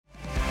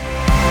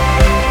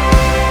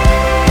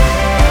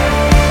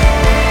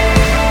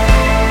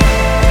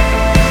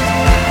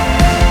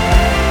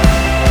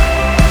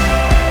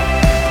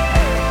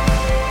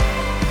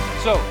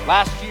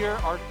Last year,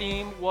 our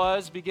theme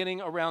was, beginning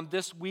around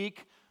this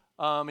week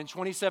in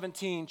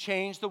 2017,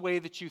 change the way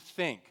that you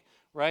think,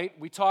 right?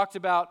 We talked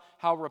about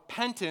how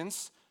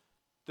repentance,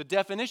 the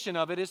definition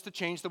of it is to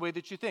change the way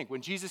that you think.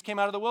 When Jesus came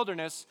out of the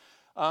wilderness,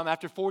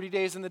 after 40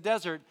 days in the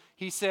desert,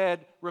 he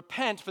said,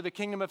 repent, for the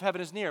kingdom of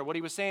heaven is near. What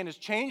he was saying is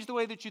change the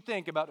way that you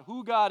think about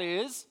who God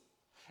is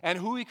and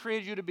who he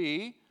created you to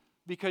be,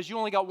 because you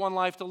only got one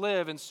life to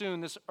live, and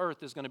soon this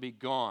earth is going to be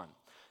gone.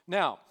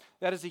 Now,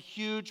 that is a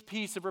huge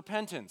piece of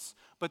repentance,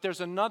 but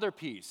there's another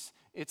piece.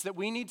 It's that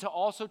we need to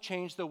also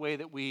change the way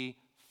that we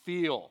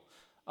feel.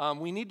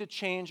 We need to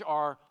change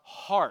our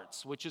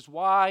hearts, which is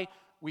why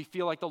we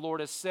feel like the Lord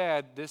has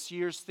said this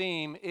year's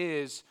theme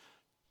is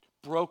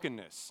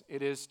brokenness.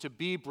 It is to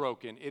be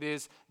broken. It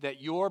is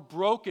that your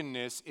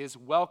brokenness is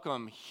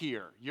welcome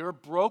here. Your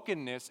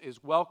brokenness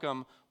is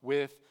welcome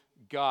with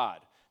God.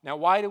 Now,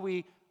 why do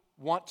we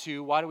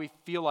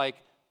feel like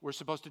we're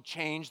supposed to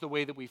change the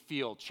way that we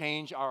feel,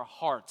 change our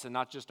hearts and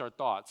not just our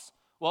thoughts?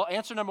 Well,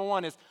 answer number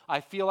one is I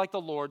feel like the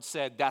Lord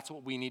said that's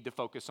what we need to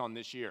focus on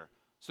this year.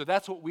 So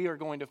that's what we are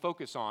going to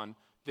focus on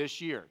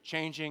this year,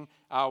 changing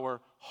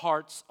our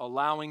hearts,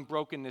 allowing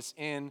brokenness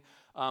in,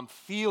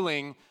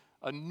 feeling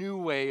a new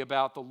way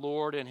about the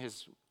Lord and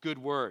his good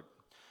word.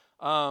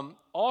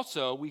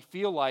 Also, we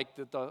feel like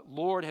that the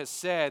Lord has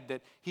said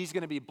that he's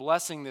going to be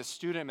blessing this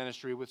student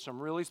ministry with some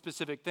really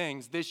specific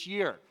things this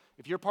year.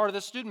 If you're part of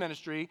the student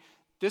ministry,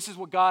 this is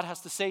what God has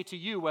to say to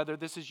you, whether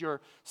this is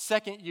your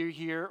second year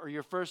here or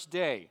your first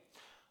day.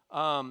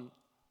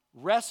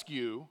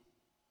 Rescue,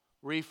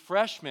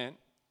 refreshment,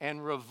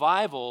 and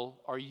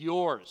revival are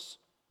yours,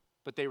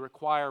 but they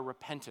require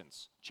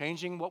repentance,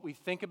 changing what we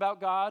think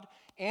about God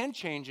and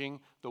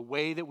changing the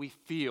way that we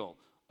feel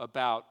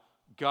about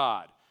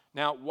God.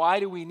 Now,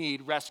 why do we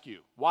need rescue?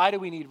 Why do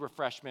we need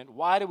refreshment?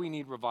 Why do we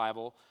need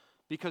revival?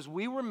 Because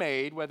we were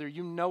made, whether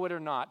you know it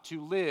or not,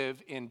 to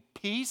live in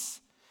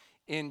peace,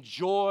 in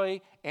joy,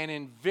 and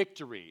in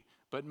victory.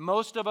 But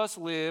most of us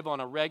live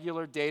on a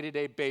regular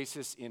day-to-day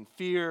basis in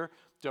fear,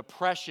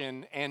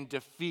 depression, and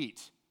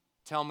defeat.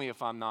 Tell me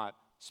if I'm not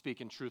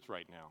speaking truth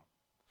right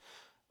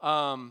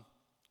now.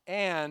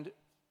 And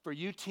for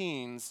you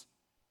teens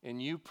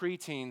and you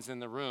preteens in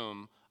the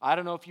room, I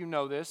don't know if you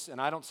know this, and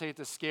I don't say it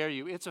to scare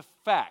you. It's a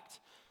fact.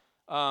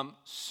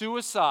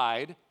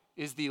 Suicide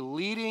is the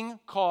leading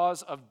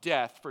cause of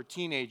death for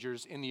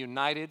teenagers in the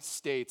United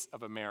States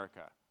of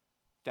America.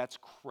 That's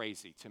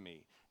crazy to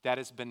me. That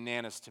is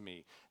bananas to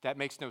me. That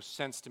makes no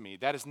sense to me.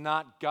 That is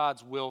not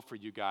God's will for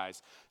you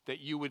guys, that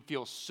you would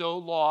feel so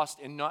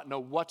lost and not know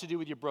what to do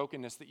with your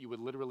brokenness that you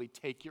would literally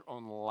take your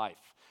own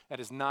life.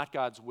 That is not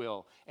God's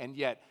will. And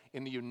yet,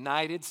 in the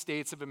United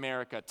States of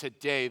America,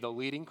 today, the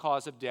leading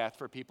cause of death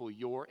for people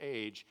your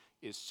age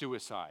is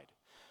suicide.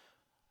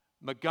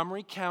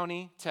 Montgomery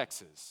County,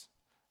 Texas,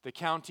 the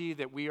county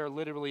that we are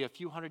literally a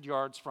few hundred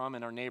yards from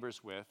and are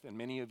neighbors with, and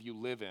many of you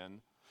live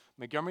in,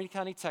 Montgomery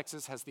County,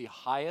 Texas has the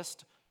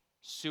highest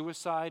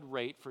suicide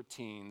rate for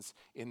teens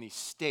in the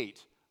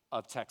state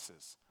of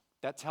Texas.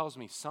 That tells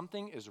me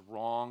something is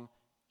wrong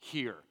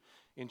here.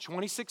 In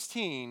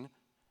 2016,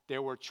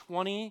 there were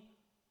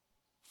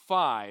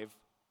 25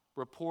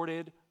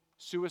 reported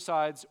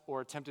suicides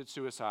or attempted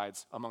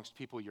suicides amongst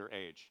people your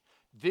age.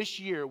 This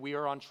year, we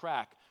are on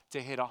track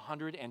to hit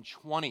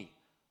 120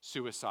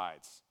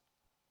 suicides.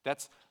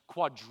 That's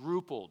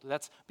quadrupled.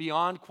 That's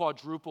beyond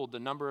quadrupled the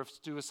number of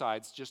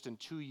suicides just in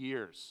 2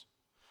 years.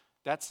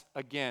 That's,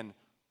 again,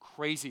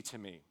 crazy to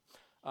me.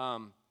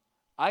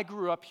 I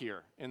grew up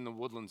here in the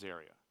Woodlands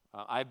area.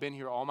 I've been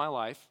here all my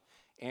life,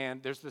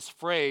 and there's this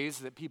phrase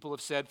that people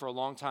have said for a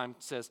long time,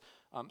 says,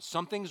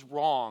 something's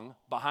wrong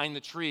behind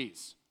the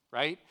trees,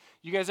 right?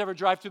 You guys ever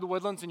drive through the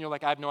Woodlands and you're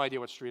like, I have no idea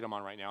what street I'm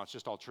on right now. It's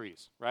just all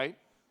trees, right?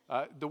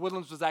 The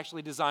Woodlands was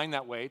actually designed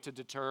that way to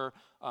deter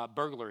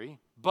burglary,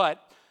 but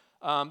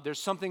there's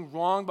something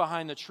wrong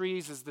behind the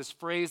trees is this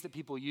phrase that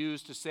people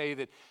use to say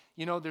that,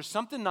 there's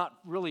something not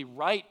really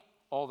right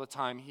all the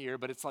time here,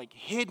 but it's like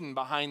hidden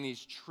behind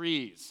these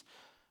trees.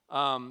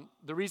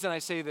 The reason I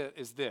say that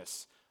is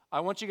this.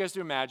 I want you guys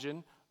to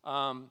imagine,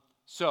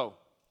 so,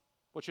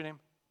 what's your name?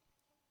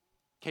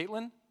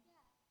 Caitlin?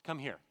 Come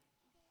here.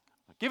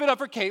 Give it up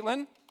for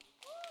Caitlin.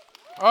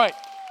 All right,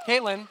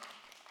 Caitlin,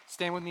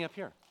 stand with me up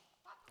here.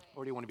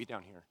 Or do you want to be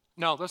down here?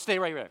 No, let's stay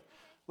right there.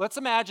 Let's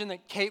imagine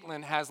that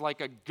Caitlin has like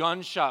a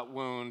gunshot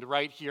wound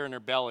right here in her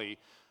belly,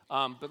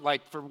 but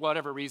like for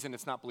whatever reason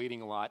it's not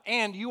bleeding a lot.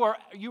 And you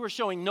are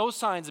showing no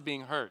signs of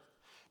being hurt.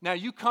 Now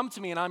you come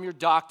to me and I'm your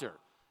doctor,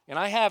 and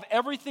I have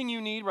everything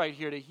you need right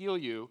here to heal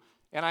you,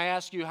 and I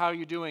ask you how are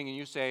you doing, and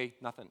you say,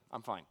 nothing,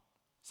 I'm fine.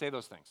 Say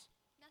those things.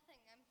 Nothing,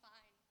 I'm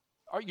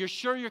fine. Are you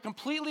sure you're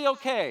completely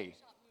okay?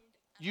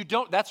 You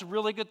don't, that's a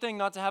really good thing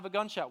not to have a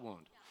gunshot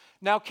wound.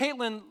 Yeah. Now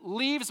Caitlin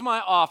leaves my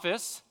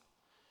office,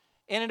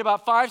 and in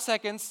about 5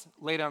 seconds,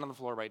 lay down on the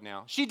floor right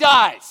now, she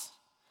dies.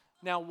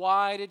 Now,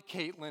 why did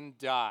Caitlin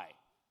die?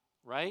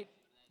 Right?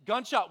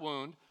 Gunshot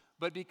wound,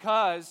 but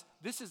because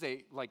this is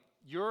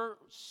you're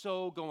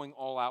so going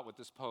all out with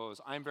this pose.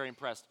 I'm very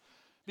impressed.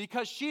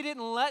 Because she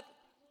didn't let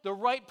the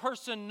right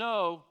person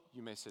know,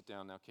 you may sit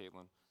down now,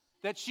 Caitlin,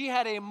 that she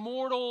had a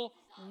mortal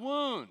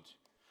wound.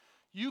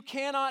 You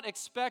cannot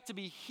expect to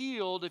be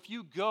healed if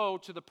you go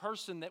to the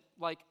person that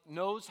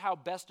knows how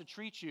best to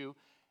treat you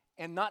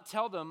and not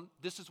tell them,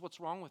 this is what's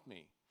wrong with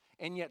me.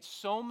 And yet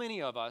so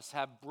many of us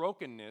have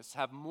brokenness,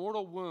 have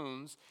mortal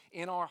wounds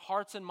in our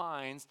hearts and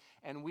minds,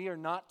 and we are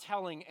not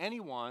telling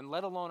anyone,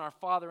 let alone our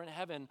Father in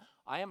heaven,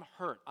 I am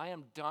hurt, I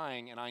am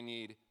dying, and I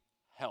need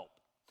help.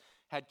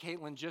 Had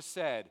Caitlin just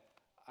said,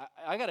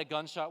 I got a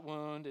gunshot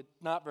wound, it's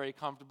not very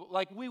comfortable,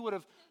 we would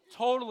have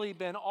totally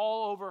been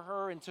all over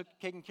her and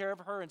taken care of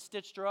her and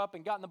stitched her up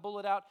and gotten the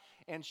bullet out,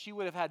 and she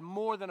would have had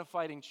more than a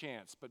fighting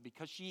chance. But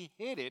because she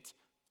hid it,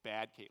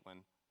 bad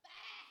Caitlin,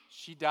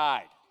 she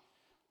died.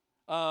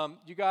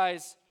 You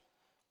guys,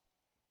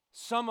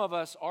 some of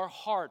us, our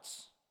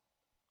hearts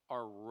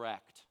are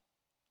wrecked.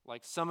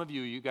 Like some of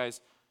you guys,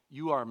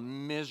 you are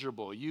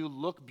miserable. You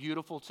look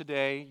beautiful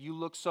today. You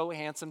look so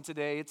handsome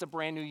today. It's a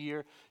brand new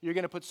year. You're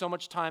going to put so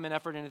much time and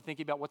effort into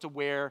thinking about what to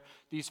wear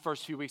these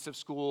first few weeks of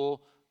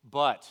school,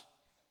 but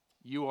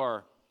you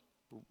are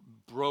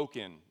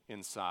broken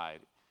inside.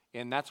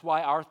 And that's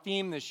why our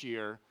theme this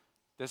year,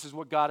 this is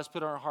what God has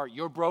put on our heart.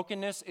 Your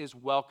brokenness is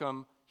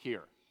welcome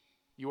here.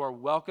 You are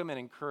welcome and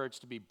encouraged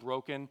to be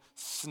broken,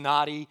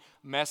 snotty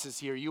messes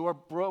here. You are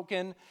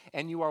broken,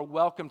 and you are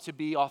welcome to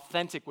be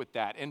authentic with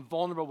that and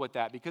vulnerable with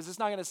that, because it's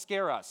not going to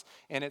scare us,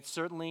 and it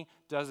certainly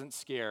doesn't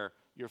scare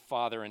your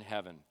Father in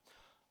heaven.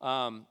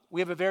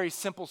 We have a very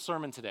simple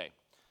sermon today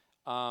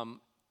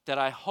that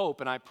I hope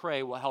and I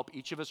pray will help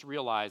each of us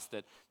realize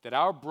that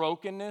our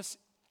brokenness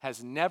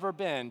has never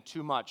been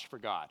too much for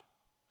God.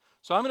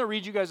 So I'm going to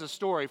read you guys a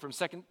story from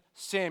 2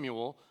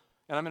 Samuel,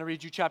 and I'm going to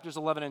read you chapters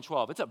 11 and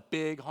 12. It's a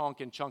big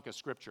honking chunk of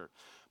scripture.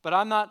 But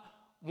I'm not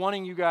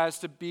wanting you guys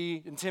to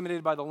be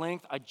intimidated by the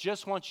length. I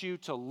just want you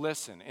to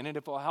listen. And if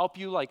it will help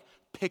you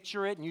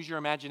picture it and use your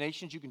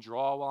imaginations, you can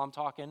draw while I'm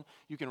talking.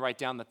 You can write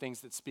down the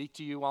things that speak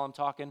to you while I'm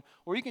talking.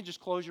 Or you can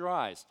just close your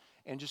eyes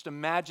and just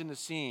imagine the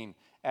scene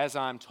as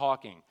I'm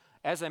talking.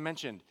 As I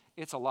mentioned,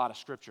 it's a lot of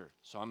scripture.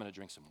 So I'm going to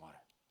drink some water.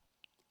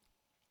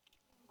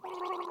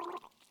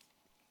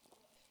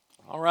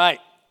 All right.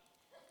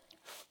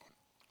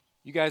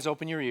 You guys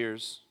open your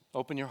ears,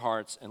 open your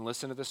hearts, and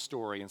listen to this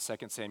story in 2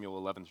 Samuel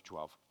 11 to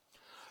 12.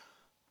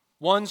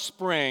 One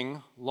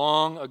spring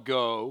long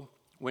ago,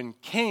 when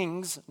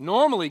kings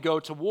normally go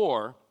to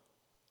war,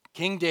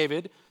 King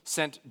David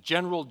sent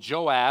General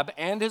Joab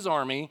and his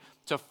army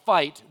to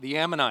fight the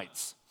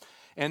Ammonites.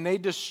 And they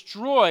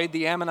destroyed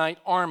the Ammonite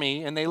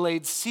army, and they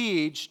laid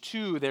siege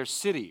to their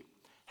city.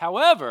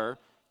 However,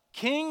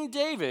 King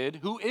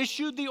David, who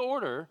issued the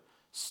order,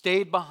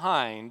 stayed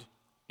behind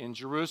in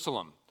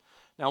Jerusalem.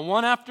 Now,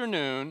 one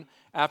afternoon,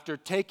 after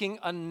taking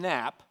a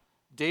nap,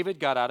 David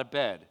got out of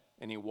bed,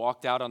 and he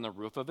walked out on the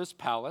roof of his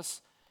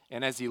palace,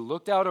 and as he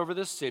looked out over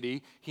the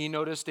city, he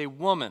noticed a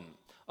woman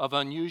of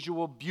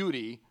unusual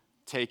beauty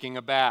taking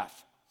a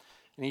bath.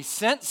 And he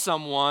sent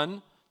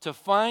someone to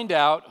find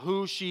out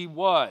who she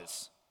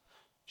was.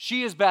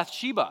 She is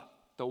Bathsheba,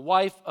 the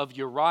wife of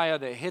Uriah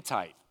the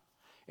Hittite.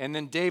 And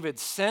then David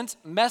sent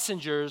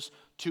messengers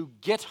to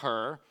get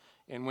her,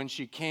 and when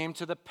she came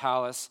to the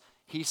palace,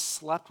 he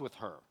slept with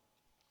her.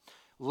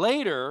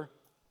 Later,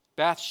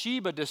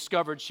 Bathsheba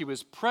discovered she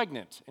was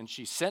pregnant, and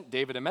she sent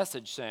David a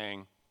message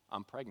saying,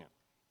 I'm pregnant.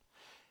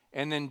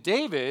 And then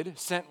David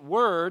sent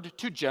word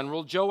to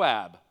General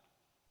Joab,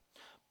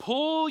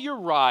 pull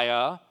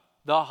Uriah,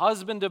 the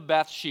husband of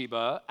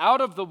Bathsheba, out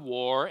of the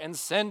war and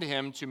send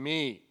him to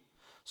me.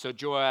 So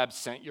Joab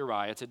sent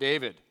Uriah to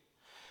David.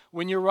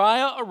 When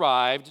Uriah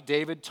arrived,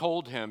 David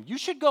told him, you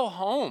should go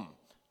home.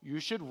 You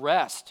should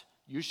rest.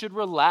 You should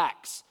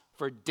relax.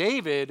 For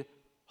David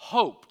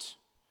hoped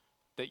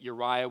that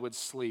Uriah would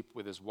sleep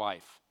with his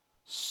wife,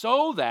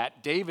 so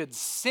that David's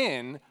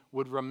sin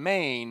would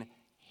remain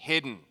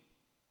hidden.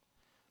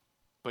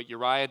 But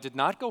Uriah did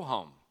not go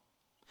home.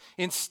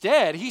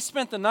 Instead, he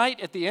spent the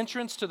night at the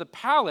entrance to the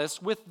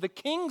palace with the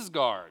king's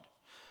guard.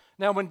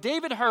 Now, when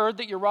David heard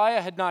that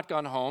Uriah had not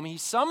gone home, he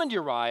summoned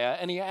Uriah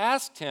and he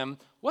asked him,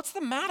 what's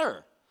the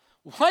matter?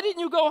 Why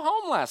didn't you go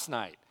home last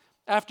night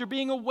after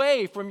being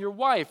away from your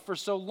wife for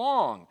so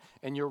long?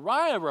 And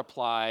Uriah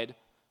replied,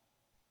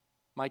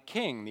 my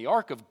king, the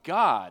ark of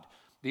God,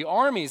 the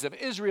armies of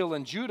Israel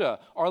and Judah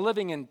are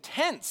living in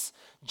tents.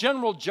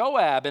 General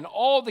Joab and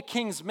all the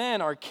king's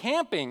men are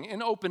camping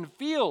in open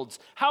fields.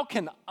 How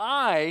can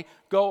I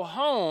go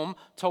home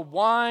to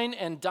wine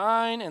and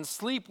dine and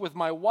sleep with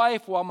my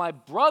wife while my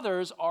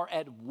brothers are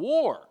at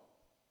war?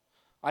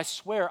 I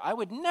swear I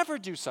would never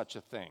do such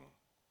a thing.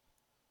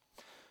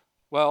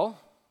 Well,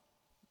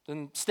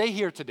 then stay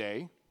here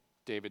today,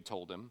 David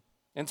told him,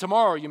 and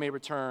tomorrow you may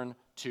return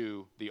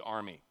to the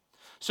army.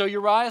 So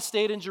Uriah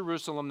stayed in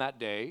Jerusalem that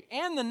day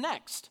and the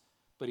next,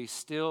 but he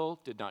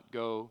still did not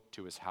go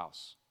to his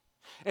house.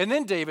 And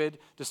then David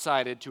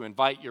decided to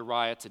invite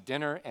Uriah to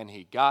dinner, and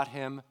he got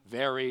him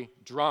very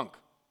drunk.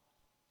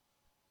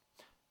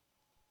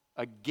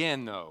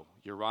 Again, though,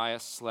 Uriah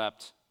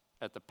slept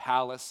at the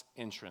palace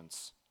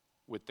entrance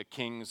with the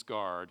king's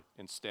guard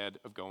instead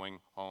of going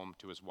home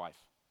to his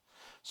wife.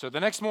 So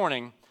the next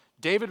morning,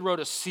 David wrote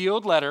a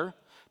sealed letter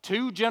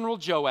to General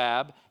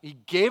Joab. He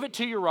gave it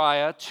to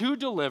Uriah to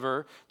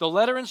deliver. The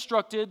letter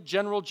instructed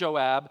General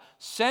Joab,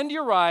 send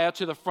Uriah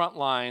to the front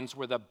lines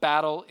where the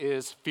battle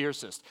is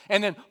fiercest,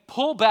 and then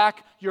pull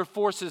back your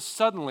forces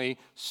suddenly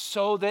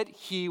so that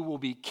he will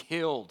be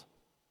killed.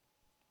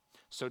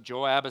 So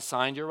Joab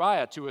assigned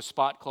Uriah to a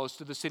spot close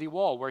to the city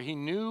wall where he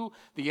knew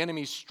the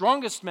enemy's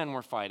strongest men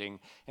were fighting,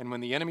 and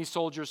when the enemy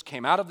soldiers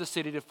came out of the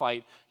city to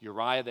fight,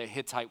 Uriah the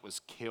Hittite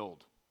was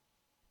killed,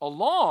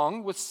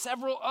 along with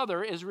several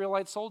other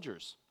Israelite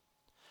soldiers.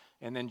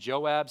 And then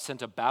Joab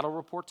sent a battle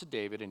report to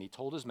David, and he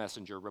told his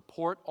messenger,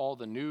 report all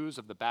the news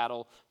of the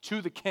battle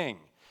to the king,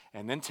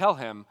 and then tell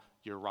him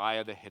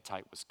Uriah the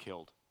Hittite was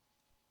killed.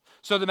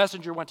 So the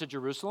messenger went to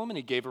Jerusalem, and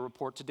he gave a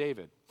report to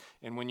David.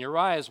 And when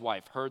Uriah's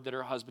wife heard that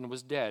her husband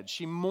was dead,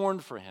 she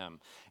mourned for him.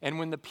 And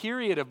when the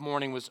period of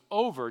mourning was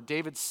over,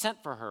 David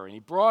sent for her, and he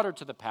brought her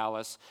to the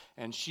palace,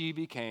 and she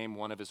became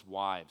one of his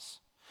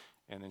wives.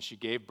 And then she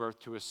gave birth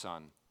to a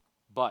son.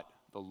 But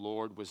the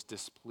Lord was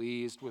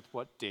displeased with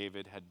what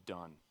David had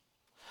done.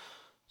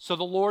 So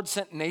the Lord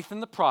sent Nathan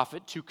the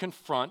prophet to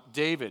confront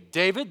David.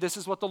 David, this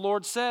is what the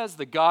Lord says,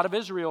 the God of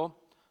Israel,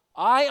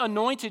 I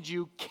anointed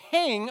you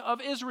king of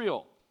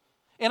Israel,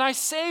 and I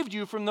saved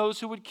you from those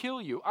who would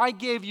kill you. I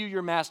gave you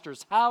your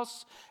master's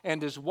house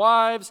and his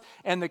wives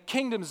and the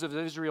kingdoms of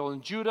Israel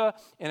and Judah,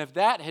 and if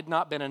that had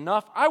not been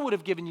enough, I would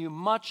have given you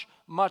much,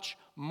 much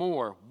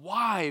more.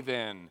 Why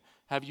then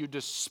have you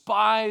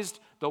despised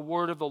the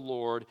word of the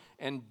Lord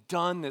and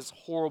done this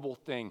horrible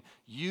thing?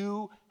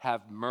 You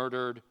have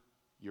murdered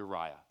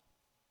Uriah.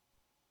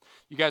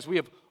 You guys, we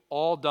have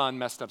all done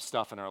messed up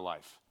stuff in our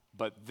life,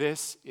 but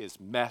this is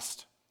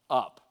messed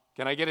up.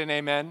 Can I get an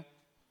amen? Amen.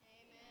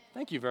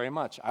 Thank you very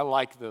much. I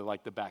like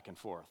the back and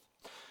forth.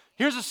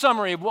 Here's a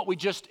summary of what we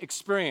just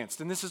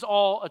experienced, and this is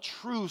all a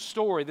true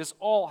story. This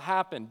all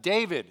happened.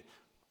 David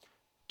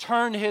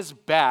turned his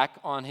back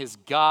on his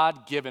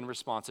God-given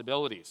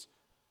responsibilities.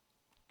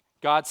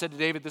 God said to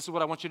David, this is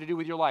what I want you to do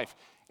with your life.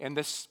 And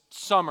this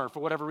summer, for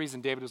whatever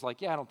reason, David was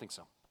like, yeah, I don't think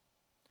so.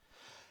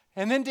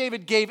 And then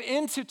David gave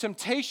in to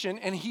temptation,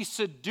 and he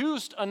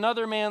seduced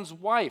another man's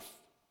wife.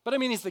 But I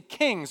mean, he's the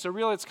king, so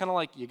really it's kind of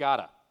like, you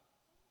gotta.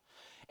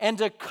 And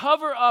to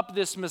cover up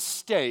this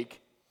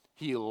mistake,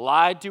 he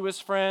lied to his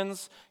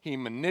friends, he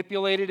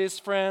manipulated his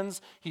friends,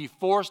 he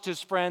forced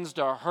his friends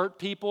to hurt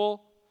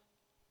people,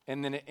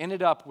 and then it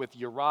ended up with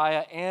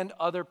Uriah and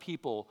other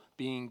people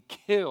being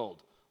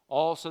killed,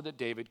 all so that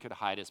David could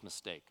hide his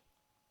mistake.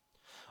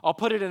 I'll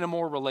put it in a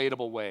more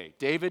relatable way.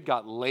 David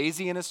got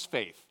lazy in his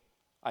faith.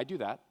 I do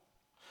that.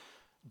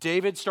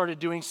 David started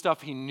doing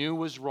stuff he knew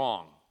was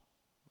wrong.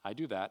 I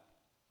do that.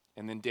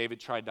 And then David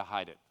tried to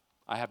hide it.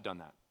 I have done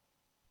that.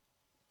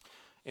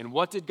 And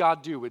what did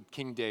God do with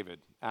King David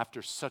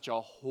after such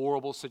a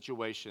horrible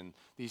situation?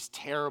 These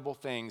terrible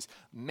things.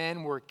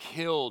 Men were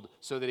killed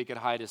so that he could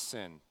hide his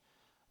sin.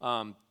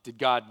 Did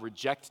God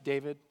reject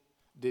David?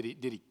 Did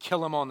he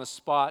kill him on the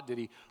spot? Did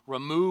he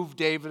remove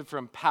David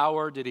from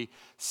power? Did he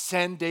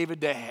send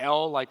David to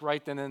hell like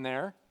right then and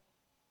there?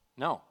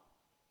 No.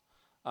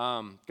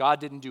 God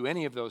didn't do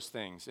any of those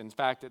things. In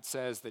fact, it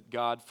says that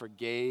God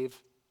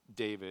forgave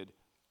David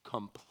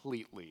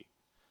completely.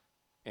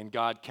 And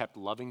God kept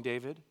loving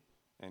David.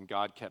 And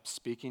God kept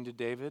speaking to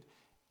David.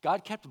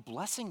 God kept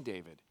blessing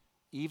David,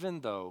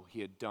 even though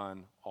he had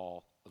done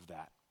all of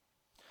that.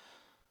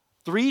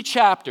 3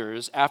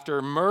 chapters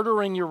after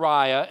murdering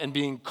Uriah and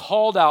being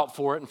called out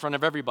for it in front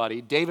of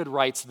everybody, David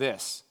writes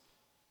this: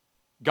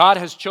 God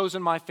has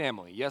chosen my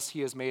family. Yes,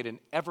 he has made an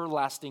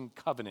everlasting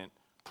covenant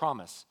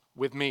promise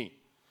with me.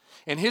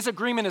 And his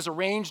agreement is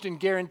arranged and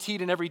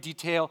guaranteed in every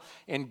detail,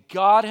 and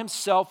God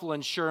himself will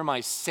ensure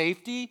my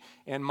safety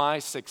and my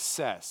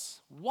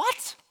success.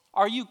 What?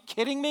 Are you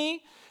kidding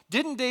me?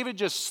 Didn't David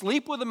just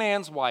sleep with a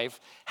man's wife,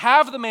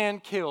 have the man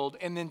killed,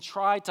 and then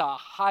try to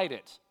hide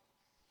it?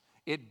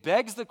 It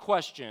begs the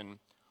question,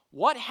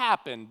 what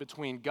happened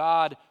between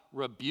God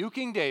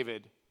rebuking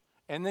David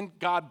and then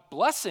God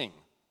blessing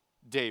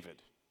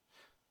David?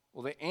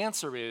 Well, the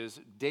answer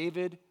is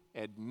David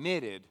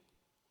admitted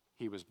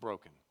he was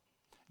broken.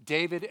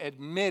 David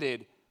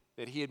admitted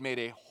that he had made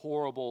a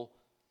horrible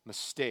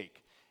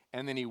mistake.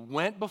 And then he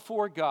went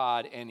before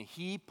God and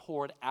he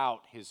poured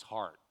out his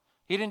heart.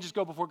 He didn't just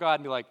go before God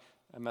and be like,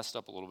 I messed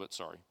up a little bit,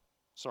 sorry.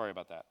 Sorry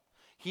about that.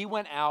 He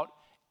went out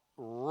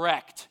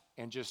wrecked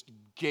and just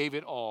gave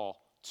it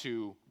all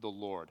to the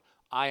Lord.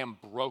 I am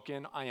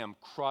broken. I am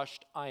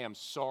crushed. I am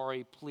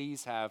sorry.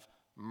 Please have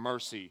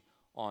mercy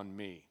on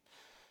me.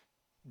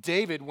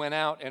 David went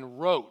out and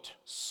wrote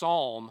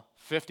Psalm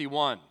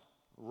 51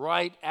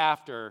 right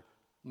after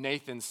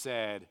Nathan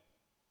said,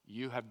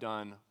 you have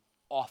done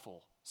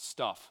awful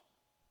stuff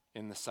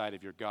in the sight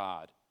of your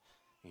God.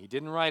 He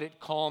didn't write it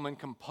calm and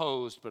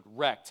composed, but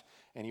wrecked.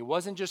 And he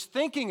wasn't just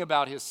thinking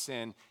about his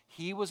sin,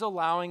 he was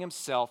allowing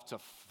himself to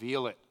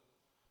feel it.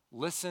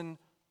 Listen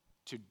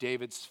to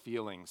David's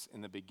feelings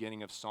in the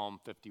beginning of Psalm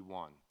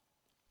 51.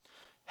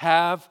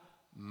 Have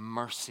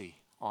mercy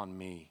on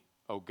me,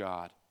 O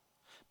God.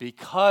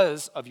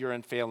 Because of your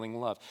unfailing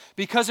love,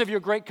 because of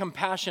your great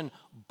compassion,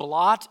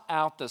 blot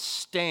out the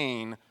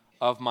stain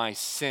of my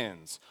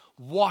sins.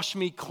 Wash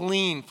me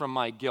clean from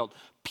my guilt.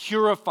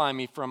 Purify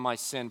me from my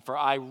sin, for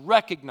I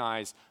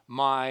recognize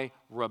my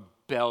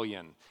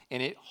rebellion,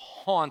 and it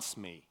haunts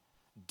me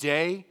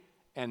day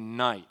and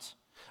night.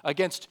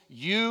 Against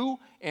you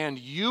and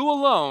you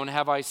alone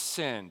have I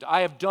sinned.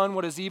 I have done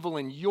what is evil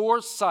in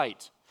your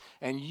sight,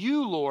 and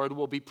you, Lord,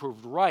 will be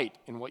proved right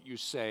in what you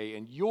say,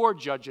 and your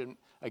judgment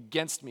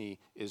against me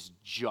is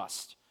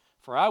just.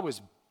 For I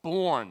was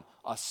born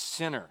a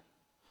sinner.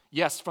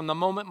 Yes, from the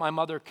moment my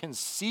mother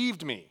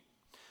conceived me.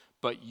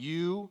 But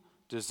you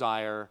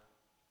desire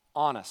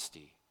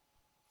honesty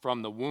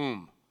from the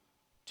womb,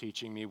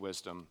 teaching me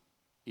wisdom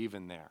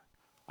even there.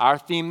 Our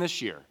theme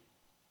this year,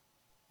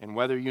 and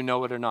whether you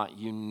know it or not,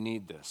 you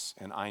need this,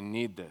 and I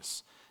need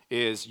this,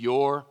 is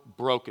your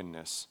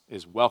brokenness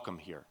is welcome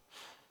here.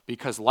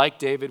 Because like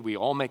David, we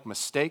all make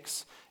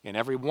mistakes, and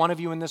every one of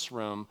you in this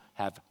room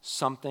have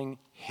something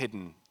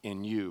hidden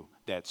in you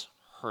that's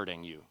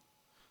hurting you.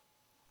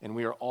 And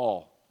we are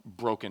all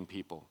broken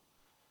people.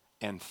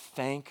 And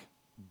thank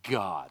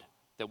God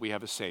that we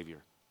have a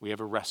Savior. We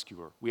have a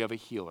rescuer. We have a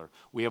healer.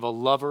 We have a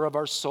lover of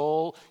our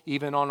soul,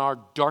 even on our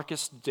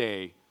darkest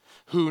day,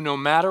 who no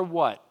matter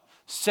what,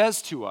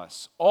 says to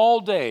us all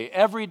day,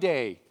 every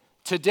day,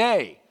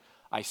 today,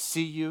 I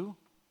see you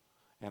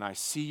and I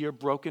see your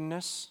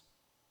brokenness.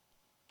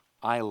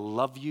 I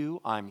love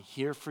you. I'm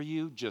here for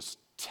you. Just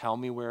tell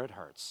me where it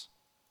hurts.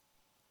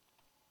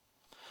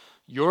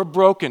 Your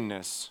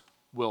brokenness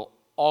will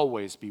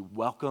always be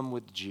welcome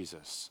with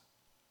Jesus.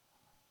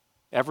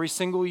 Every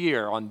single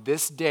year on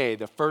this day,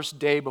 the first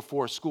day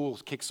before school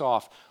kicks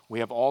off, we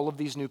have all of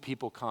these new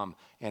people come,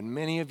 and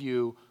many of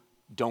you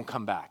don't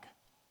come back.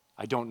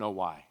 I don't know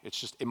why.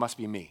 It must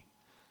be me.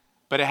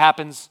 But it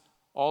happens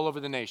all over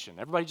the nation.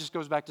 Everybody just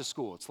goes back to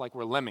school. It's like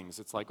we're lemmings.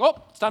 It's like,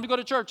 oh, it's time to go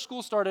to church.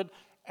 School started.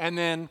 And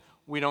then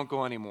we don't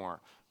go anymore.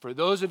 For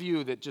those of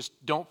you that just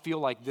don't feel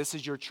like this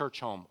is your church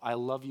home, I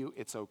love you.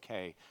 It's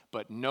okay.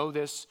 But know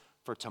this,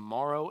 for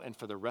tomorrow and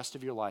for the rest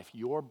of your life,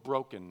 your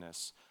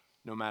brokenness,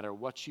 no matter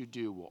what you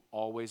do, will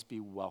always be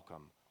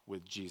welcome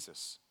with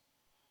Jesus.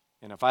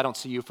 And if I don't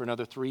see you for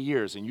another 3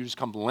 years and you just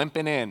come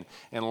limping in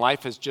and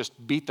life has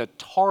just beat the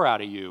tar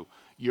out of you,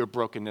 your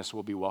brokenness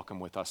will be welcome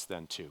with us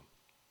then too.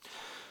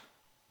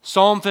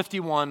 Psalm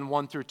 51,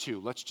 1 through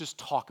 2. Let's just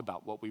talk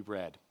about what we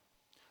read.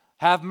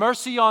 Have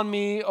mercy on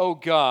me, O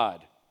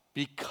God,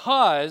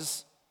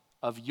 because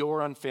of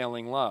your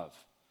unfailing love.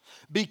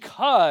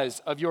 Because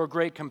of your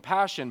great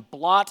compassion,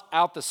 blot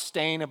out the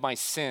stain of my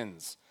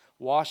sins.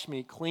 Wash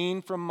me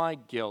clean from my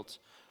guilt.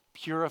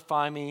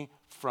 Purify me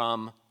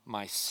from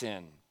my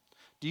sin.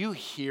 Do you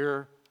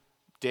hear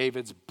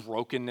David's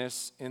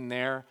brokenness in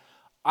there?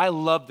 I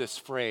love this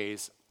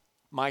phrase.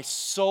 My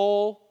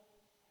soul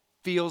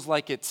feels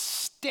like it's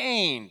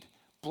stained.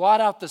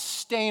 Blot out the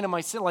stain of my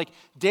sin. Like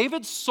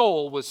David's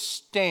soul was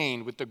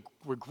stained with the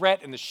regret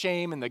and the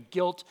shame and the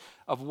guilt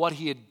of what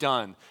he had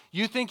done.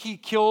 You think he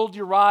killed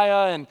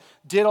Uriah and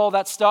did all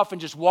that stuff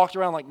and just walked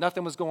around like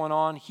nothing was going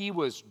on? He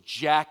was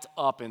jacked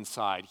up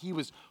inside. He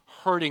was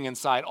hurting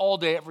inside all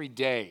day, every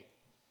day.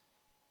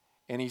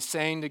 And he's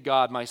saying to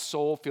God, my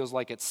soul feels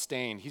like it's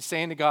stained. He's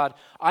saying to God,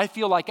 I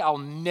feel like I'll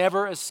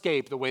never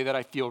escape the way that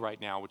I feel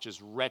right now, which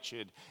is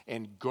wretched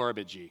and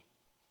garbagey.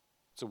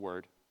 It's a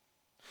word.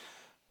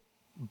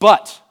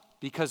 But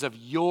because of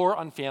your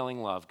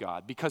unfailing love,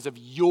 God, because of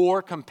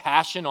your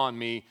compassion on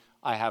me,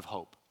 I have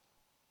hope.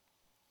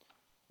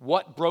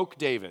 What broke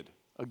David?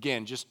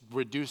 Again, just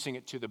reducing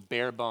it to the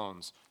bare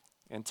bones.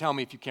 And tell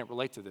me if you can't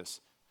relate to this.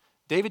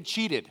 David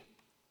cheated.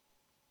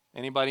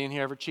 Anybody in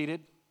here ever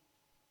cheated?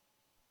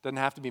 Doesn't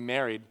have to be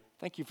married.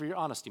 Thank you for your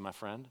honesty, my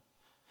friend.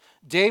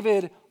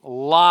 David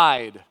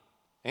lied.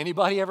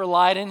 Anybody ever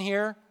lied in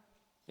here?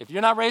 If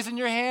you're not raising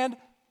your hand,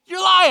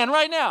 you're lying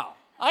right now.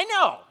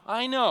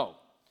 I know.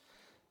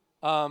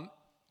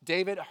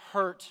 David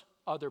hurt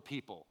other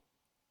people.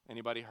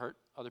 Anybody hurt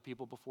other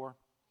people before?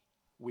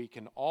 We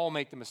can all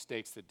make the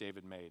mistakes that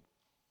David made.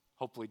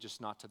 Hopefully just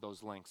not to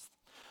those lengths.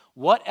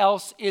 What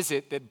else is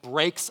it that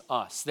breaks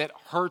us, that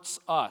hurts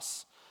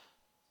us?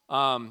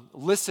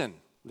 Listen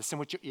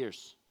with your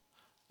ears.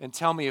 And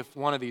tell me if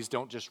one of these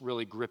don't just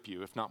really grip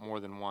you, if not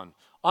more than one.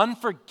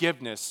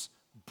 Unforgiveness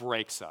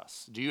breaks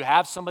us. Do you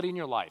have somebody in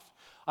your life?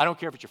 I don't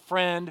care if it's your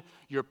friend,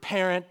 your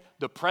parent,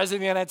 the president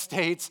of the United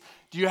States.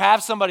 Do you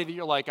have somebody that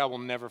you're like, I will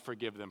never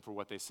forgive them for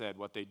what they said,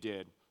 what they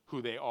did,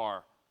 who they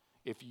are?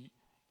 Do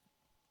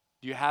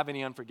you have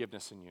any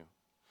unforgiveness in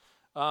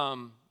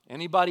you?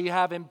 Anybody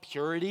have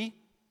impurity?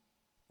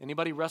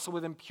 Anybody wrestle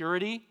with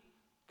impurity?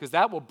 Because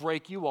that will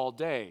break you all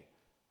day.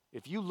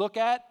 If you look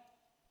at,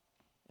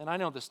 and I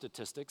know the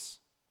statistics,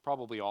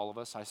 probably all of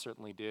us, I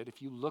certainly did.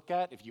 If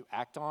you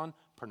act on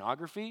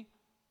pornography,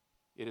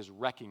 it is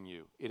wrecking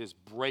you. It is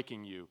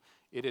breaking you.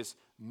 It is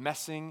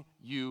messing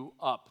you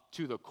up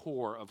to the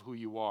core of who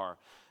you are.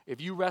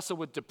 If you wrestle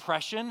with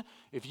depression,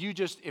 if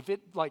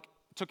it like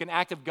took an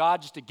act of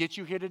God just to get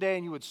you here today,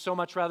 and you would so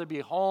much rather be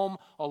home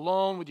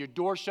alone with your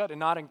door shut and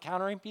not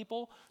encountering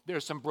people,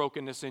 there's some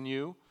brokenness in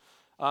you.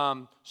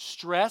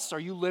 Stress, are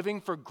you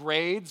living for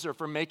grades or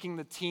for making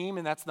the team,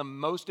 and that's the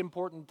most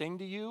important thing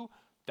to you?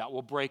 That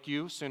will break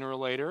you sooner or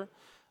later.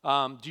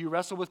 Do you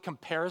wrestle with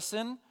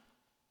comparison?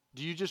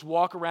 Do you just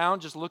walk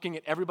around just looking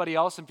at everybody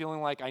else and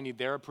feeling like I need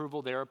their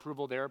approval, their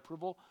approval, their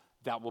approval?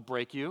 That will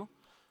break you.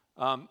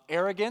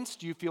 Arrogance,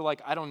 do you feel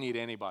like I don't need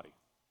anybody?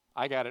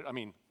 I got it. I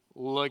mean,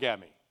 look at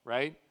me,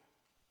 right?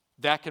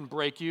 That can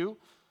break you.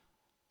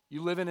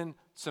 You living in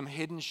some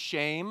hidden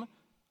shame?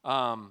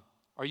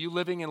 Are you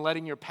living and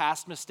letting your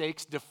past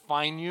mistakes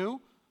define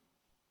you?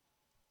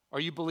 Are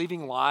you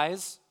believing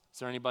lies? Is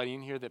there anybody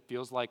in here that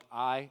feels like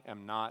I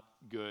am not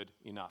good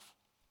enough,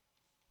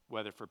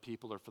 whether for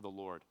people or for the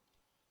Lord?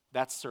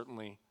 That's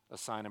certainly a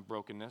sign of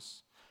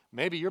brokenness.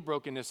 Maybe your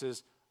brokenness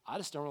is, I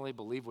just don't really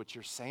believe what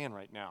you're saying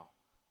right now.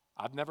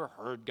 I've never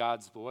heard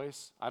God's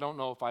voice. I don't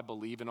know if I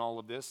believe in all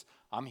of this.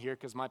 I'm here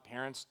because my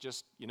parents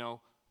just,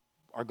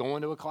 are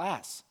going to a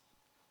class.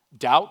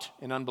 Doubt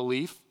and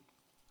unbelief,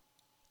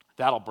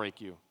 that'll break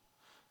you.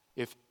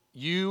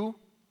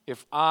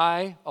 If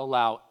I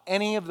allow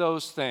any of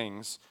those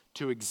things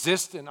to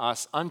exist in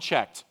us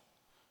unchecked,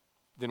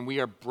 then we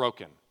are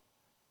broken.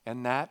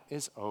 And that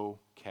is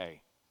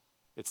okay.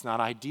 It's not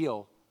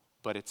ideal,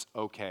 but it's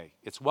okay.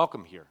 It's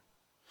welcome here.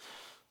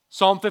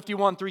 Psalm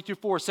 51,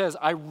 3-4 says,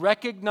 I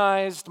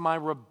recognized my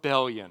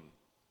rebellion,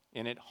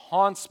 and it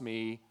haunts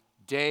me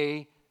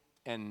day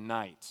and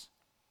night.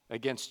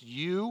 Against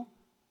you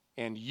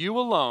and you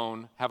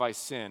alone have I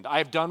sinned. I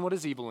have done what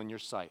is evil in your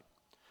sight.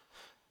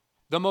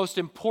 The most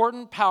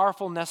important,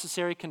 powerful,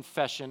 necessary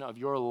confession of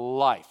your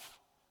life,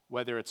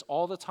 whether it's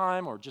all the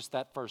time or just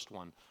that first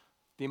one,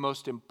 the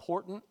most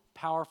important,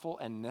 powerful,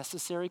 and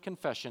necessary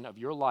confession of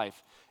your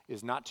life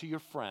is not to your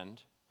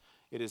friend.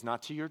 It is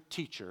not to your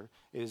teacher.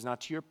 It is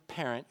not to your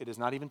parent. It is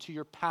not even to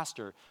your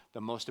pastor.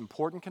 The most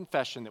important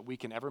confession that we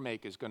can ever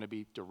make is going to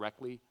be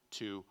directly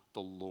to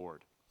the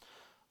Lord.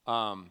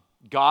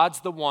 God's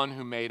the one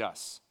who made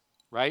us,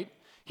 right?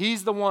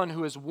 He's the one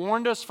who has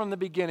warned us from the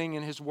beginning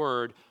in his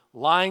word,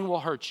 lying will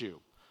hurt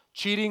you.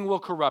 Cheating will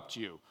corrupt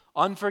you.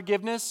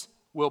 Unforgiveness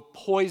will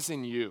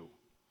poison you.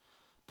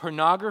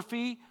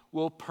 Pornography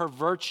will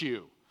pervert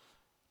you.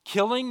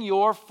 Killing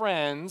your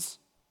friends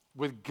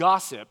with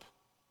gossip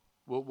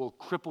will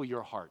cripple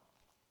your heart.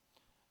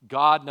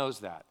 God knows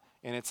that.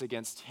 And it's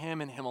against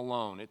him and him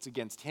alone. It's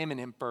against him and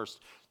him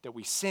first that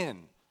we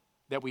sin,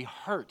 that we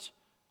hurt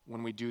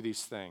when we do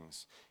these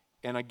things.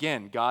 And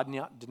again, God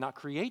did not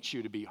create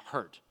you to be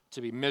hurt,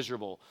 to be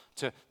miserable,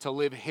 to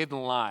live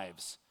hidden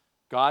lives.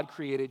 God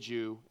created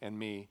you and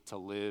me to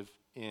live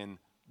in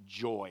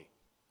joy,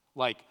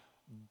 like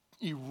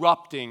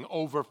erupting,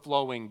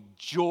 overflowing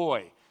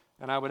joy.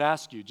 And I would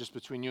ask you, just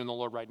between you and the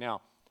Lord right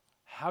now,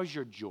 how's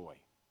your joy?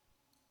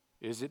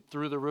 Is it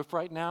through the roof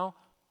right now?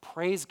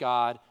 Praise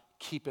God,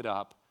 keep it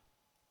up.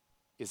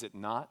 Is it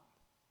not?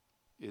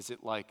 Is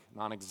it like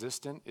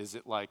non-existent? Is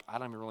it like, I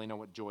don't even really know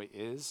what joy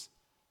is?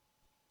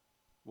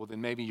 Well,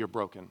 then maybe you're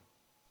broken.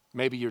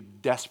 Maybe you're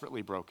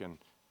desperately broken,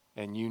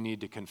 and you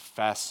need to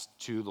confess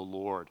to the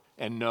Lord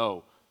and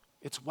know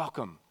it's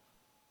welcome.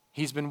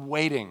 He's been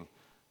waiting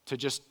to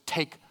just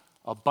take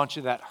a bunch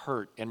of that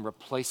hurt and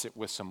replace it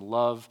with some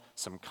love,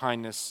 some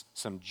kindness,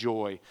 some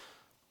joy.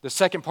 The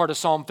second part of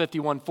Psalm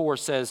 51:4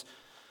 says,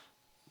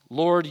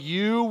 Lord,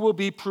 you will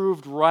be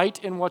proved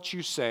right in what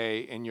you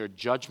say, and your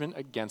judgment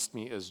against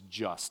me is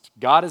just.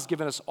 God has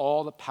given us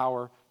all the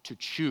power to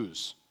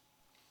choose.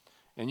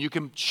 And you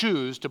can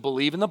choose to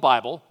believe in the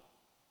Bible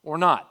or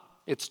not.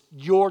 It's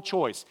your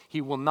choice. He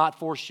will not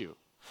force you.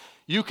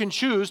 You can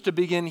choose to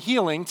begin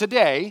healing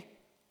today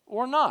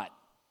or not.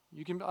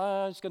 You can,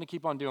 I'm just going to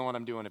keep on doing what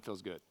I'm doing. It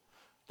feels good.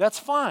 That's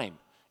fine.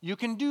 You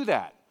can do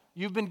that.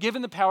 You've been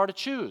given the power to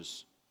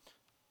choose.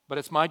 But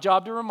it's my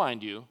job to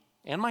remind you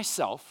and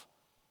myself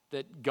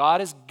that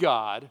God is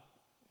God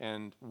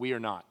and we are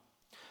not.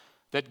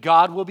 That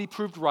God will be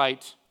proved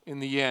right in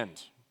the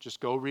end. Just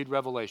go read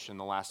Revelation,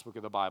 the last book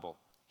of the Bible.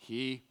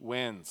 He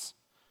wins.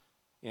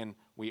 And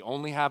we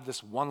only have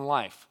this one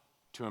life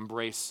to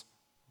embrace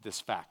this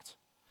fact.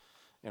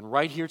 And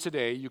right here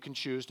today, you can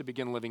choose to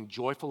begin living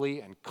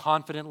joyfully and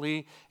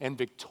confidently and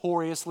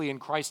victoriously in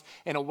Christ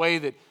in a way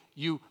that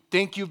you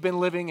think you've been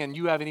living and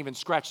you haven't even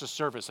scratched the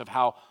surface of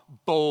how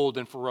bold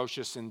and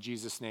ferocious in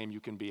Jesus' name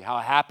you can be, how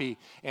happy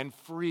and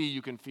free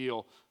you can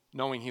feel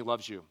knowing he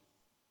loves you.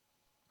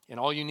 And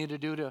all you need to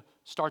do to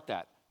start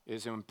that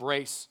is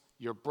embrace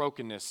your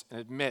brokenness and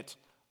admit,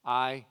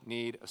 I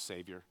need a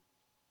Savior.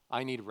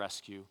 I need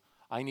rescue.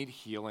 I need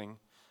healing.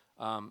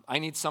 I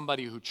need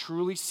somebody who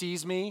truly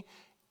sees me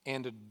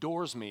and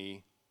adores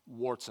me,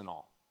 warts and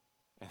all.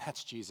 And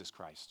that's Jesus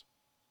Christ.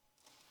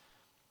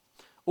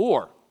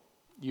 Or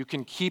you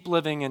can keep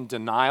living in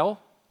denial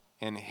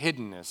and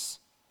hiddenness,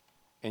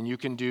 and you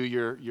can do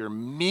your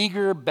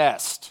meager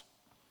best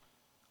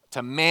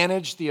to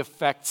manage the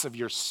effects of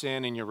your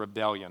sin and your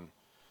rebellion.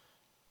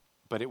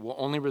 But it will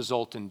only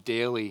result in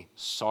daily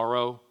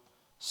sorrow,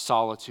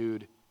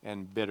 solitude,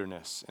 and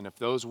bitterness. And if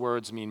those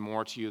words mean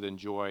more to you than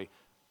joy,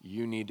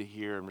 you need to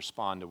hear and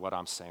respond to what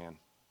I'm saying.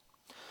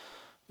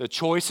 The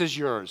choice is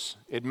yours.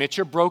 Admit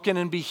you're broken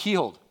and be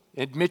healed.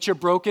 Admit you're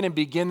broken and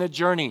begin the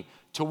journey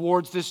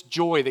towards this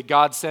joy that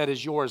God said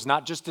is yours,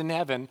 not just in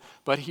heaven,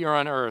 but here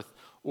on earth.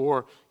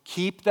 Or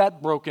keep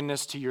that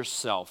brokenness to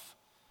yourself,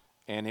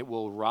 and it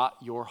will rot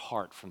your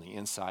heart from the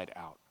inside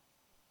out.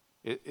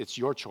 It's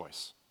your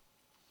choice.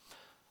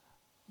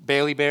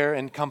 Bailey Bear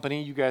and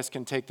company, you guys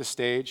can take the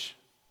stage.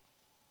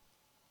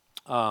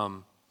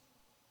 We're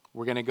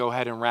going to go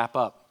ahead and wrap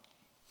up.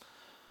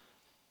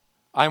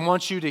 I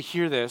want you to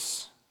hear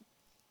this.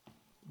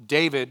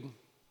 David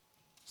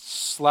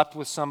slept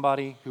with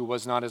somebody who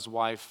was not his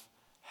wife,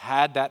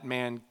 had that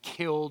man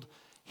killed,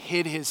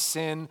 hid his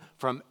sin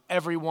from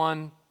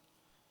everyone.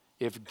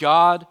 If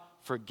God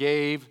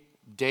forgave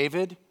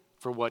David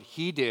for what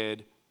he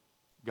did,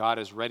 God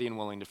is ready and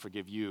willing to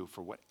forgive you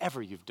for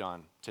whatever you've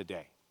done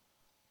today.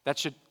 That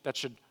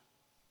should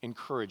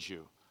encourage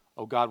you.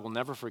 Oh, God will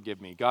never forgive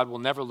me. God will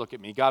never look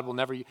at me. God will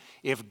never.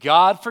 If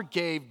God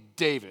forgave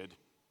David,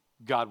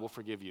 God will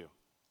forgive you.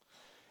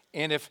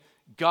 And if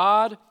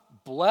God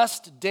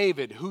blessed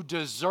David, who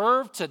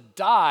deserved to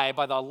die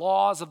by the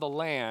laws of the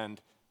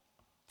land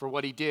for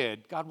what he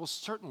did, God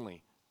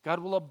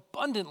will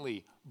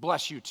abundantly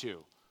bless you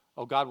too.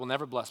 Oh, God will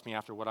never bless me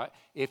after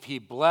if he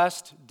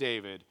blessed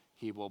David,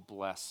 he will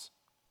bless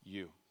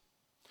you.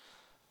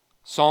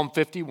 Psalm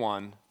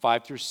 51,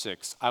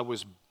 5-6. I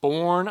was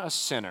born a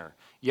sinner.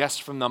 Yes,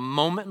 from the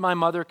moment my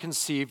mother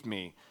conceived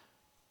me.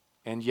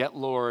 And yet,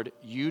 Lord,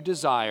 you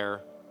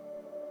desire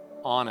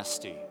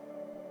honesty,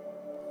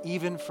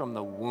 even from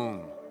the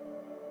womb.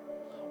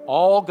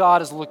 All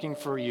God is looking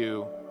for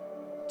you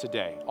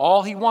today.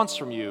 All he wants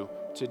from you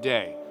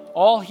today.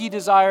 All he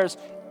desires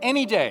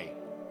any day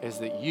is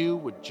that you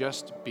would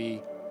just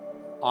be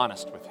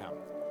honest with him.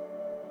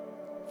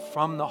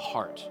 From the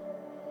heart.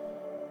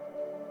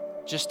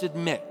 Just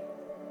admit,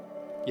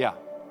 yeah,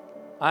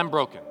 I'm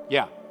broken.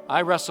 Yeah,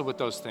 I wrestle with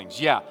those things.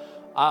 Yeah,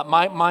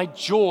 my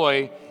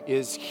joy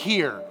is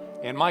here,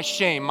 and my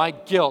shame, my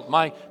guilt,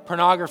 my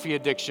pornography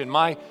addiction,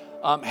 my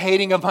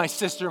hating of my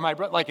sister, my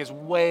brother, is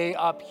way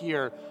up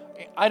here.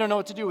 I don't know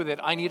what to do with it.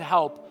 I need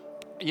help.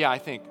 Yeah, I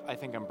think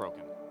I'm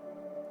broken.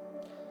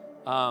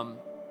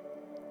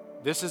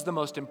 This is the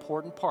most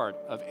important part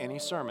of any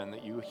sermon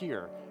that you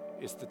hear,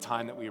 is the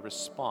time that we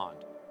respond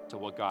to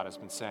what God has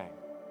been saying.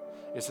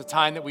 It's the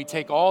time that we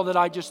take all that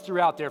I just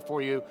threw out there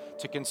for you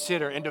to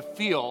consider and to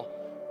feel,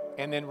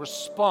 and then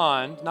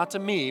respond, not to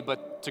me,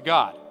 but to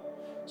God.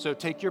 So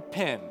take your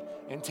pen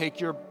and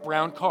take your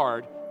brown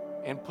card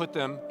and put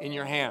them in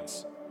your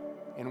hands,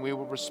 and we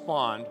will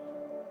respond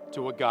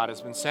to what God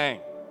has been saying.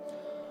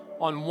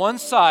 On one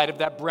side of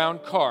that brown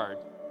card,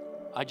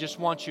 I just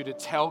want you to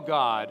tell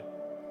God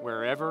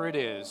wherever it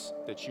is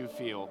that you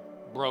feel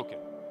broken.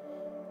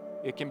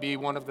 It can be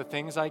one of the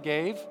things I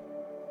gave,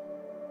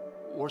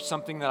 or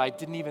something that I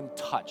didn't even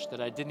touch,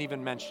 that I didn't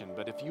even mention.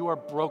 But if you are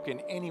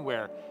broken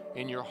anywhere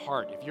in your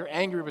heart, if you're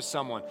angry with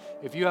someone,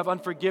 if you have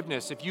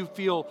unforgiveness, if you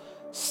feel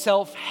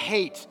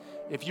self-hate,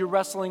 if you're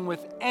wrestling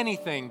with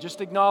anything,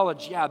 just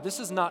acknowledge, yeah, this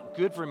is not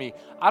good for me.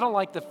 I don't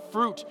like the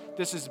fruit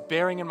this is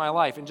bearing in my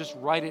life, and just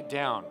write it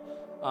down.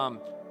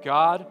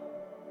 God,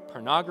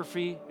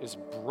 pornography is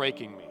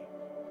breaking me.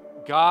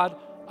 God,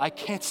 I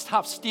can't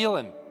stop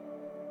stealing.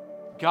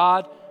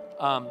 God,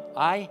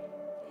 I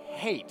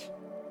hate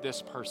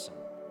this person,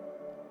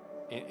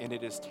 and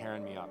it is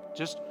tearing me up.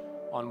 Just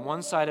on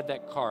one side of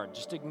that card,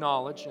 just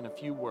acknowledge in a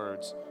few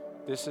words,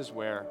 this is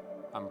where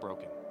I'm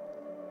broken.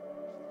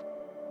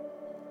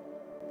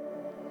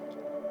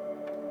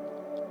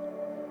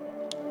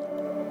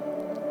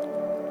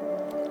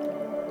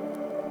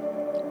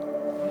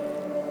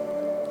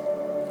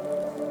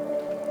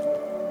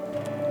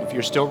 If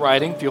you're still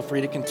writing, feel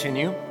free to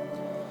continue.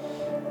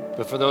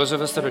 But for those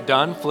of us that are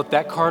done, flip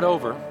that card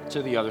over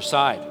to the other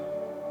side.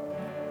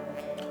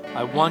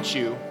 I want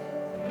you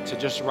to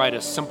just write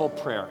a simple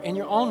prayer in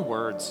your own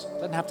words. It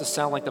doesn't have to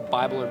sound like the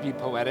Bible or be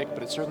poetic,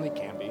 but it certainly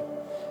can be.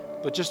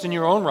 But just in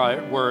your own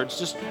words,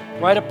 just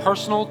write a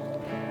personal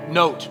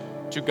note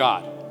to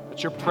God.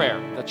 That's your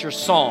prayer. That's your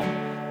psalm.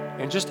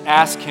 And just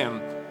ask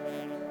him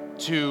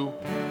to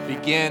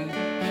begin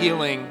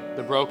healing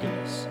the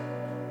brokenness.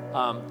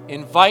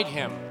 Invite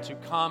him to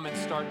come and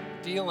start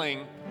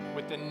dealing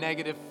with the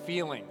negative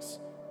feelings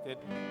that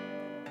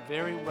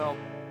very well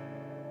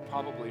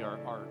probably are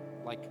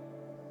like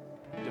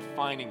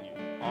defining you,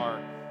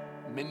 are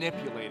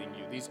manipulating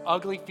you. These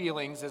ugly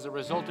feelings as a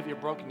result of your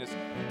brokenness,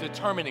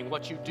 determining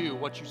what you do,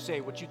 what you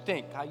say, what you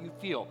think, how you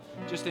feel.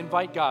 Just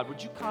invite God.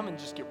 Would you come and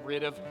just get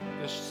rid of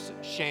this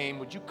shame?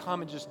 Would you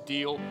come and just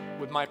deal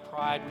with my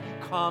pride? Would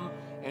you come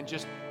and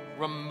just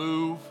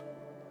remove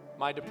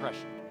my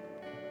depression?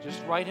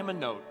 Just write him a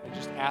note and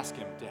just ask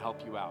him to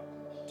help you out,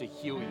 to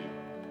heal you,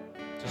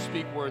 to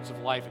speak words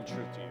of life and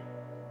truth to you.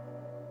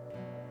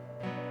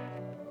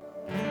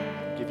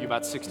 I'll give you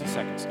about 60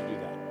 seconds to do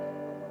that.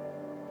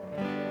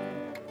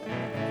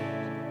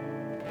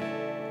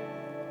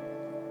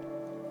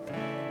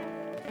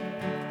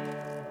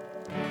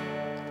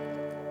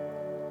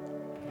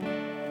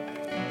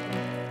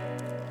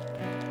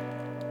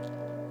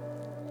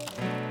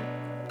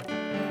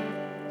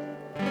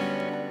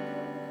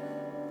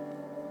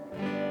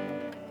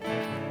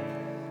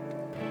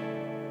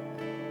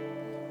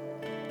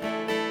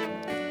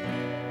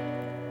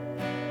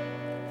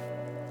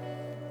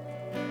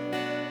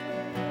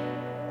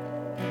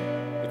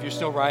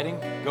 still writing,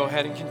 go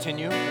ahead and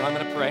continue, and I'm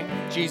going to pray.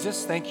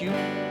 Jesus, thank you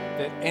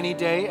that any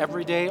day,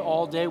 every day,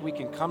 all day, we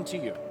can come to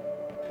you.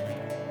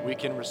 We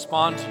can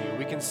respond to you.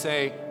 We can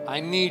say, I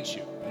need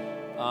you.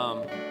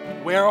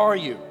 Where are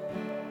you?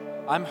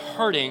 I'm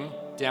hurting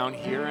down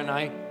here, and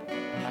I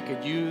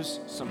could use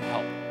some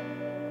help.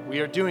 We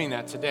are doing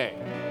that today.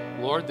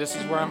 Lord, this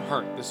is where I'm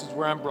hurt. This is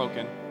where I'm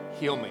broken.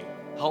 Heal me.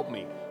 Help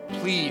me.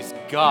 Please,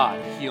 God,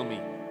 heal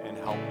me and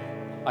help me.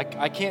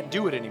 I can't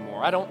do it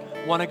anymore. I don't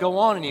want to go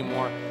on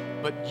anymore.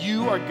 But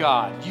you are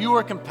God. You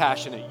are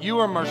compassionate. You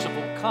are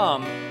merciful.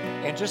 Come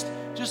and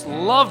just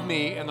love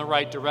me in the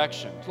right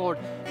direction. Lord,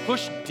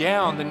 push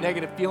down the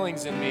negative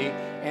feelings in me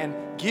and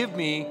give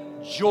me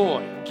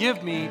joy.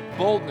 Give me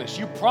boldness.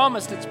 You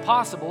promised it's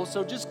possible,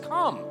 so just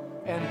come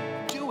and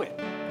do it.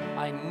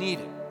 I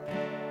need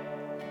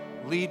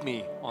it. Lead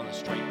me on the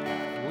straight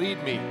path.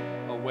 Lead me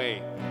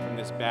away from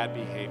this bad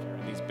behavior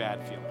and these bad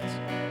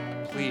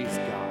feelings. Please,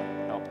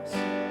 God, help us.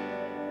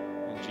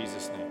 In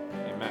Jesus' name,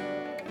 amen.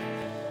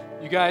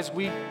 You guys,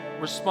 we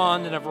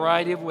respond in a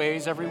variety of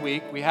ways every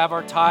week. We have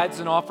our tithes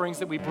and offerings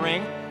that we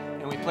bring,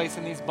 and we place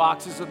in these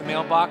boxes of the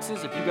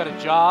mailboxes. If you've got a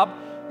job,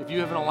 if you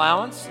have an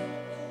allowance,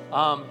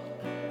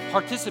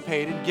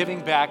 participate in giving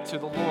back to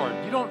the Lord.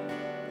 You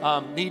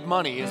don't need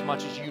money as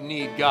much as you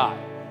need God.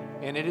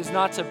 And it is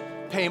not to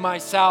pay my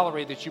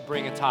salary that you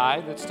bring a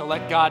tithe. It's to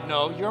let God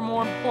know you're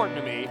more important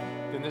to me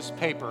than this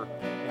paper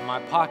in my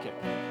pocket.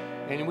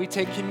 And we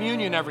take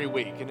communion every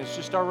week, and it's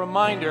just our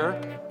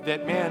reminder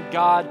that, man,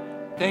 God,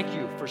 thank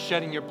you for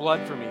shedding your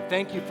blood for me.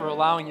 Thank you for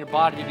allowing your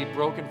body to be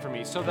broken for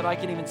me so that I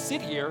can even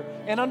sit here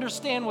and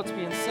understand what's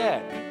being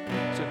said.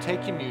 So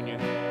take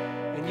communion.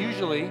 And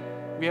usually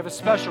we have a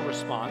special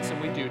response, and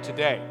we do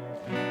today.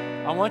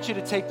 I want you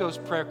to take those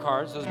prayer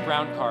cards, those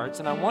brown cards,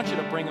 and I want you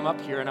to bring them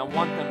up here, and I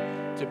want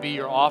them to be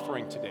your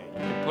offering today. You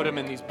can put them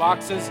in these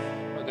boxes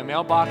or the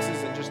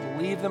mailboxes and just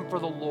leave them for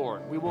the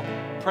Lord. We will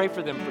pray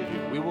for them for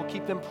you. We will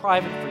keep them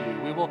private for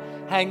you. We will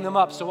hang them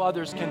up so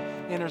others can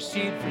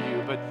intercede for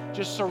you, but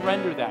just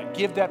surrender that.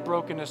 Give that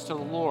brokenness to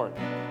the Lord.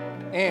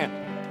 And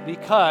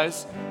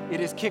because it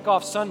is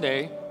Kickoff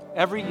Sunday,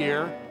 every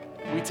year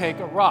we take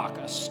a rock,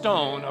 a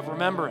stone of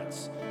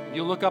remembrance. If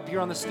you look up here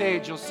on the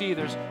stage, you'll see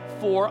there's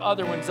 4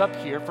 other ones up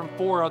here from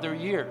 4 other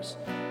years.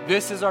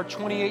 This is our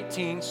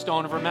 2018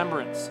 Stone of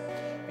Remembrance.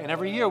 And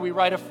every year we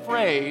write a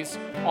phrase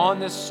on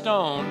this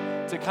stone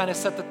to kind of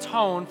set the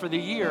tone for the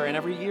year. And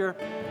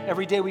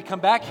every day we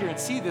come back here and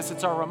see this,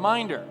 it's our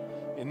reminder.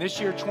 And this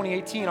year,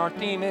 2018, our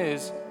theme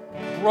is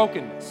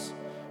brokenness.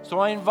 So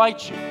I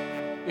invite you,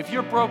 if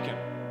you're broken,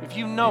 if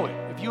you know it,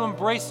 if you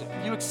embrace it,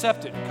 if you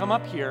accept it, come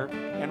up here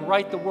and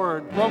write the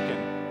word broken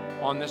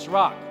on this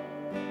rock.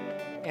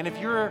 And if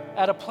you're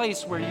at a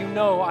place where you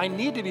know I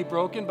need to be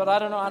broken, but I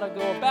don't know how to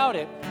go about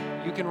it,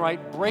 you can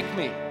write break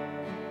me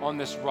on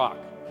this rock.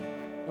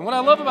 And what I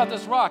love about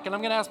this rock, and I'm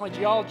going to ask my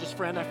geologist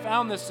friend, I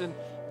found this in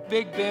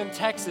Big Bend,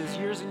 Texas,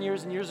 years and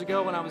years and years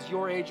ago when I was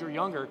your age or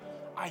younger.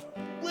 I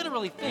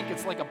literally think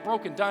it's like a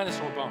broken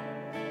dinosaur bone.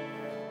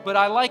 But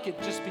I like it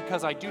just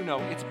because I do know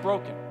it's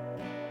broken.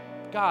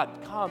 God,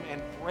 come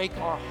and break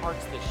our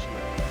hearts this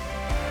year.